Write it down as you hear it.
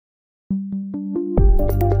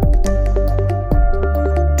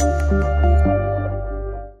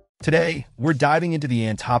Today, we're diving into the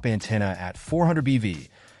ANTOP antenna AT-400BV,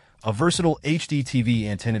 a versatile HDTV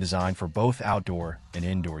antenna designed for both outdoor and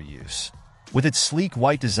indoor use. With its sleek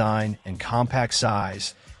white design and compact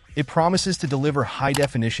size, it promises to deliver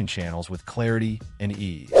high-definition channels with clarity and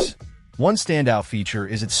ease. One standout feature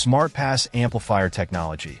is its Smartpass amplifier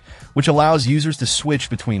technology, which allows users to switch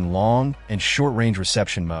between long and short-range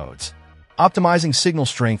reception modes, optimizing signal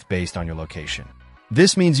strength based on your location.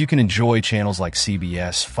 This means you can enjoy channels like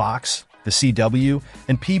CBS, Fox, the CW,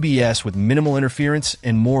 and PBS with minimal interference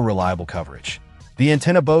and more reliable coverage. The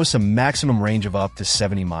antenna boasts a maximum range of up to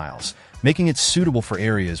 70 miles, making it suitable for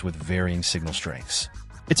areas with varying signal strengths.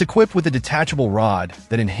 It's equipped with a detachable rod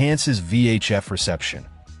that enhances VHF reception,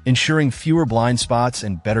 ensuring fewer blind spots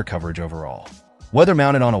and better coverage overall. Whether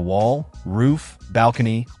mounted on a wall, roof,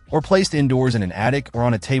 balcony, or placed indoors in an attic or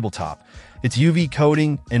on a tabletop, its UV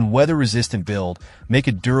coating and weather-resistant build make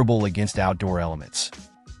it durable against outdoor elements.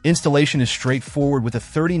 Installation is straightforward with a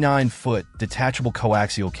 39-foot detachable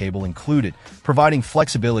coaxial cable included, providing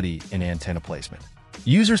flexibility in antenna placement.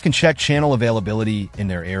 Users can check channel availability in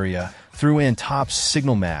their area through ANTOP's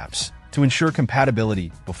signal maps to ensure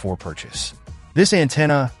compatibility before purchase. This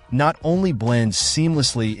antenna not only blends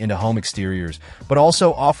seamlessly into home exteriors, but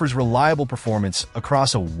also offers reliable performance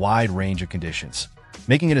across a wide range of conditions,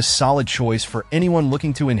 making it a solid choice for anyone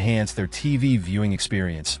looking to enhance their TV viewing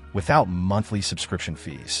experience without monthly subscription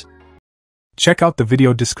fees. Check out the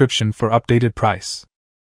video description for updated price.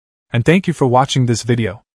 And thank you for watching this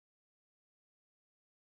video.